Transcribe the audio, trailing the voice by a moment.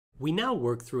We now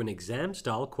work through an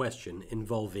exam-style question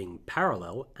involving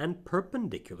parallel and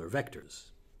perpendicular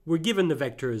vectors. We're given the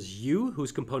vectors u,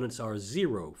 whose components are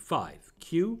 0, 5,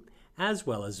 q, as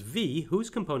well as v,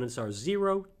 whose components are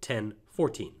 0, 10,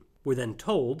 14. We're then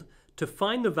told to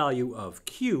find the value of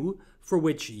q for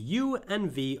which u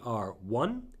and v are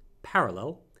 1,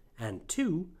 parallel, and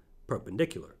 2,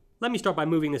 perpendicular. Let me start by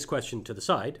moving this question to the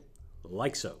side,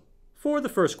 like so. For the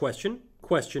first question,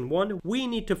 question 1, we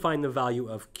need to find the value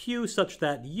of q such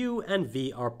that u and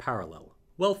v are parallel.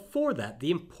 Well, for that, the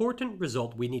important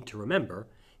result we need to remember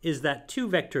is that two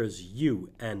vectors u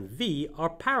and v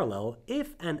are parallel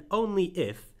if and only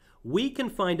if we can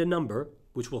find a number,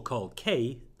 which we'll call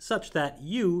k, such that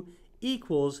u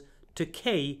equals to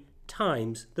k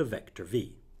times the vector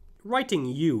v. Writing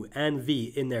u and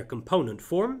v in their component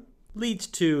form leads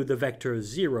to the vector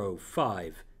 0,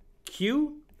 5,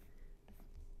 q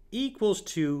equals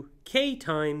to k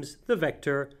times the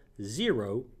vector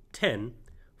 0, 10,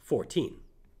 14.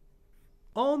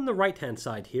 On the right-hand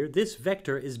side here, this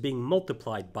vector is being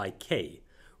multiplied by k.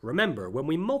 Remember, when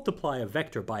we multiply a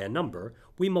vector by a number,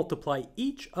 we multiply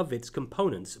each of its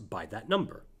components by that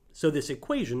number. So this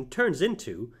equation turns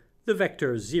into the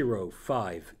vector 0,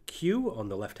 5, q on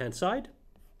the left-hand side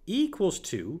equals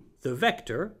to the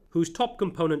vector whose top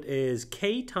component is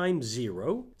k times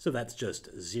 0, so that's just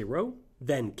 0,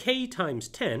 then k times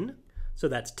 10, so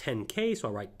that's 10k, so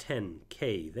I'll write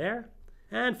 10k there,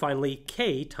 and finally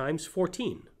k times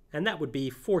 14, and that would be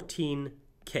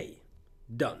 14k.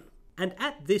 Done. And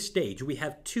at this stage we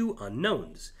have two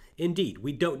unknowns. Indeed,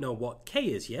 we don't know what k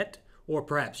is yet, or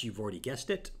perhaps you've already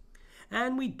guessed it,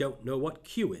 and we don't know what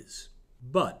q is.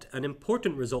 But an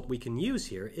important result we can use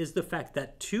here is the fact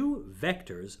that two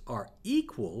vectors are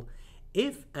equal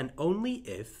if and only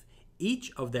if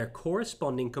each of their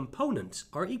corresponding components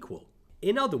are equal.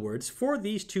 In other words, for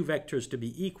these two vectors to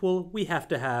be equal, we have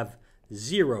to have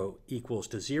 0 equals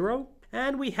to 0,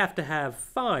 and we have to have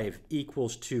 5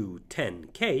 equals to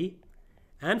 10k,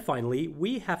 and finally,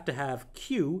 we have to have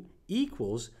q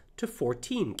equals to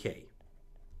 14k.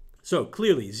 So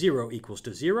clearly 0 equals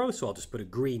to 0, so I'll just put a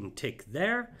green tick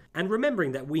there. And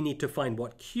remembering that we need to find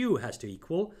what q has to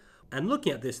equal, and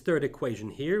looking at this third equation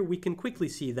here, we can quickly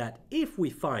see that if we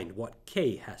find what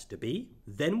k has to be,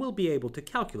 then we'll be able to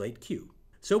calculate q.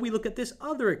 So we look at this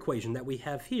other equation that we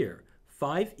have here,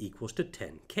 5 equals to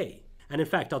 10k. And in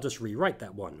fact, I'll just rewrite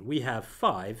that one. We have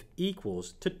 5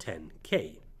 equals to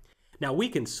 10k. Now we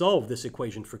can solve this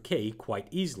equation for k quite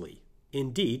easily.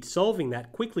 Indeed, solving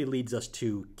that quickly leads us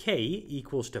to k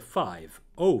equals to 5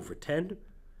 over 10.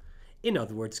 In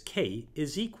other words, k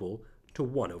is equal to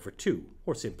 1 over 2,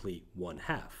 or simply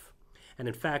 1/2. And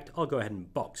in fact, I'll go ahead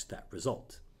and box that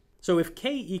result. So if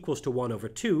k equals to 1 over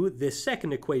 2, this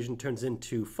second equation turns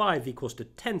into 5 equals to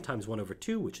 10 times 1 over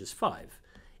 2, which is 5.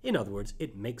 In other words,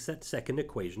 it makes that second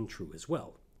equation true as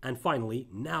well. And finally,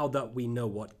 now that we know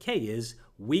what k is,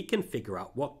 we can figure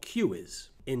out what q is.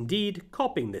 Indeed,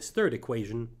 copying this third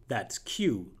equation, that's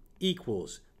q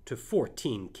equals to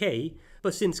 14k,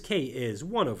 but since k is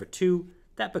 1 over 2,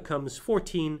 that becomes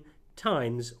 14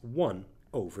 times 1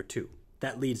 over 2.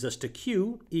 That leads us to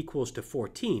q equals to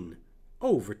 14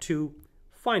 over 2.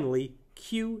 Finally,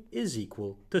 q is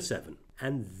equal to 7.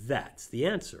 And that's the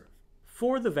answer.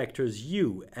 For the vectors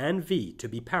u and v to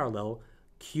be parallel,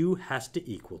 q has to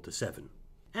equal to 7.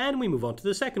 And we move on to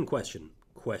the second question,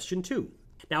 question 2.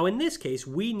 Now in this case,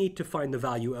 we need to find the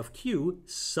value of q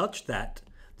such that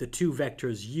the two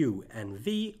vectors u and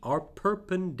v are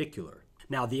perpendicular.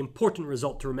 Now the important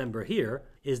result to remember here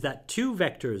is that two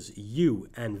vectors u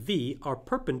and v are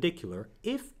perpendicular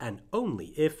if and only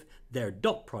if their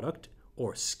dot product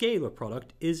or scalar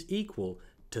product is equal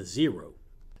to 0.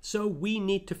 So we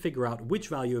need to figure out which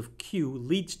value of q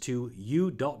leads to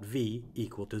u dot v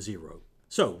equal to 0.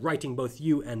 So writing both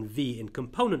u and v in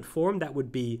component form, that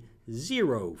would be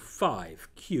 0, 5,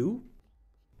 q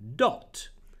dot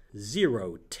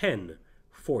 0, 10,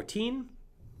 14.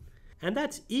 And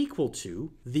that's equal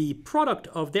to the product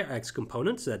of their x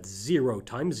components, that's 0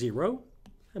 times 0.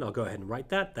 And I'll go ahead and write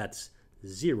that, that's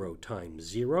 0 times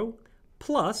 0,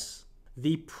 plus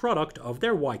the product of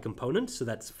their y components, so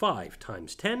that's 5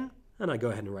 times 10. And I go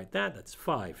ahead and write that, that's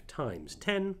 5 times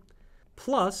 10,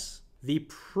 plus the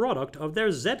product of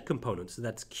their z components, so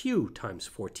that's q times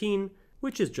 14,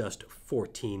 which is just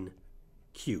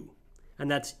 14q. And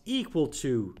that's equal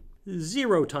to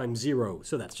 0 times 0,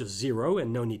 so that's just 0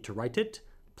 and no need to write it,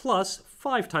 plus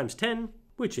 5 times 10,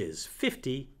 which is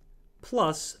 50,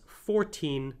 plus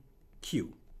 14q.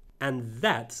 And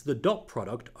that's the dot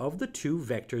product of the two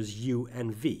vectors u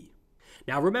and v.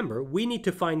 Now remember, we need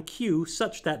to find q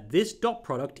such that this dot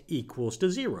product equals to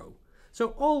 0. So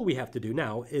all we have to do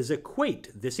now is equate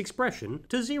this expression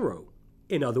to 0.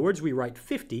 In other words, we write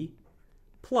 50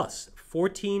 plus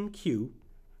 14q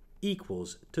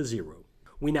equals to 0.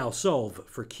 We now solve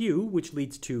for q, which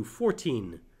leads to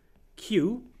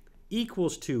 14q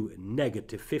equals to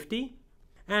negative 50,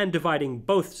 and dividing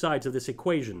both sides of this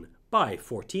equation by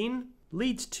 14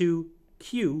 leads to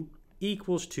q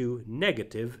equals to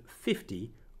negative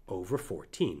 50 over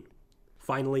 14.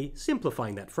 Finally,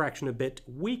 simplifying that fraction a bit,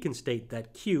 we can state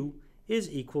that q is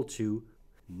equal to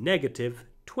negative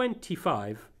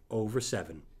 25 over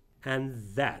 7. And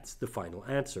that's the final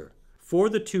answer. For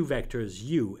the two vectors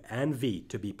u and v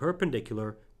to be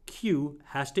perpendicular, q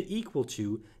has to equal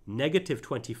to negative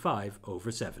 25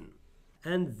 over 7.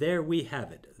 And there we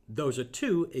have it. Those are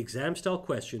two exam-style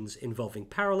questions involving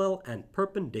parallel and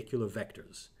perpendicular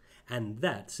vectors. And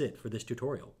that's it for this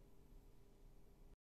tutorial.